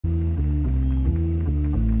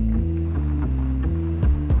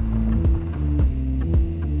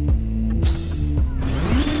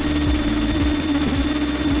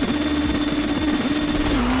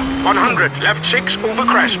200, left 6 over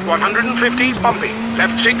crest, 150, bumpy.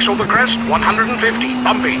 Left 6 over crest, 150,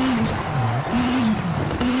 bumpy.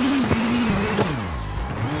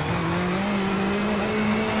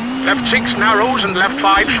 Left 6 narrows and left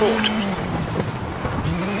 5 short.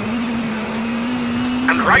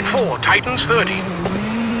 And right 4 tightens 30.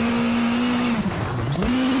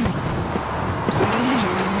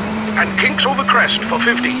 And kinks over crest for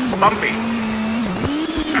 50, bumpy.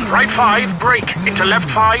 And right 5, brake, into left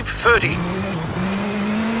 5, 30.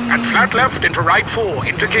 And flat left into right 4,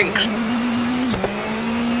 into kinks.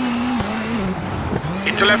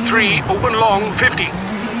 Into left 3, open long, 50.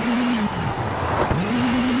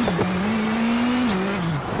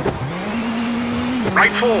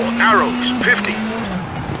 Right 4, narrows, 50.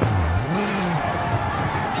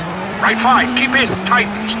 Right 5, keep in,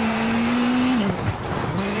 tightens.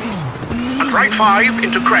 And right 5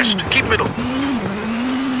 into crest, keep middle.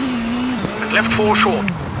 And left 4 short.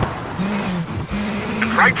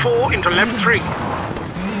 And right 4 into left 3.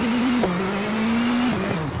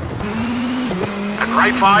 And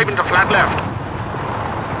right 5 into flat left.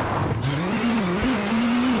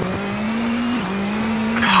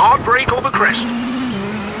 And hard brake over crest.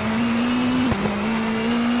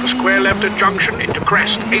 For square left at junction into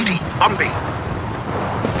crest, 80, bumpy.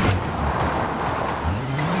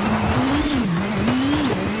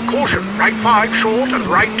 Caution, right 5 short and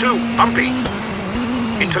right 2, bumpy.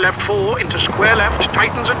 Into left 4, into square left,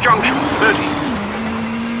 tightens at junction, 30.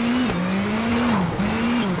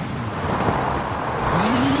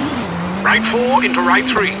 Right 4 into right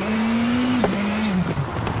 3.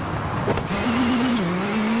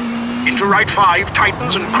 Into right 5,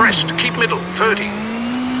 tightens and crest, keep middle, 30.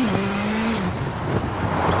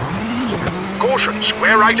 Caution,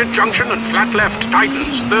 square right at junction and flat left,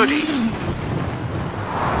 tightens, 30.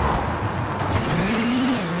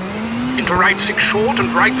 Into right 6 short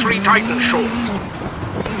and right 3 tightens short.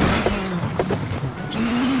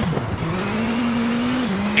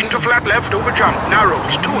 Into flat left over jump,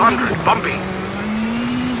 narrows, 200, bumpy.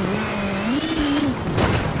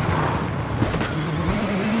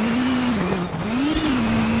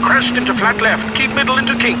 Crest into flat left, keep middle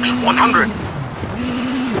into kinks, 100.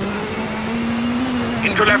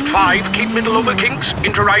 Into left 5, keep middle over kinks,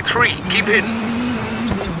 into right 3, keep in.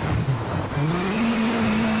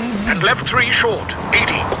 And left 3 short,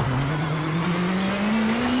 80.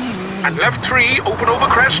 And left 3, open over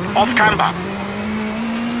crest, off camber.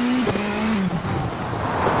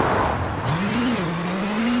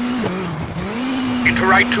 Into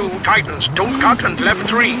right 2, tightens, don't cut, and left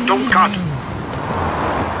 3, don't cut.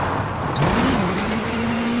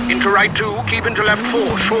 Into right 2, keep into left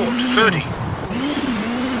 4, short, 30.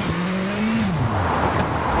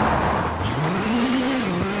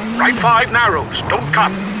 Right 5 narrows, don't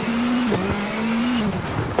cut.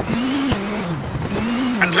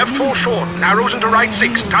 And left 4 short, narrows into right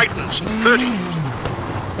 6, tightens, 30.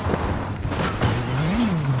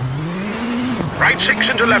 Right 6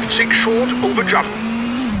 into left 6 short, over jump.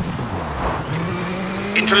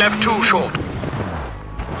 Into left 2 short.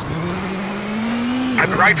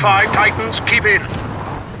 And right 5 tightens, keep in.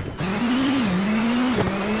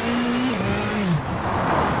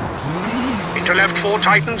 Into left 4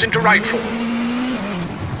 tightens, into right 4.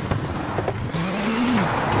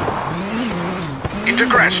 Into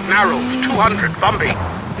crest, narrows, 200, bumpy.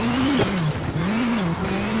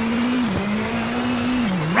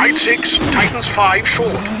 Right 6, tightens 5,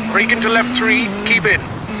 short. Brake into left 3, keep in.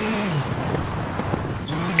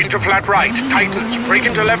 Into flat right, tightens. Brake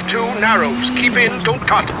into left 2, narrows. Keep in, don't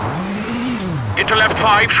cut. Into left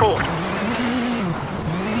 5, short.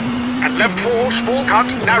 And left 4, small cut,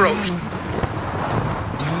 narrows.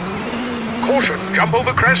 Caution, jump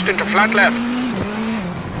over crest into flat left.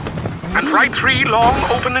 And right 3, long,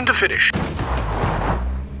 open into finish.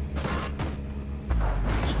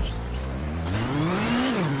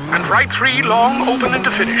 And right 3, long, open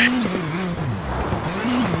into finish.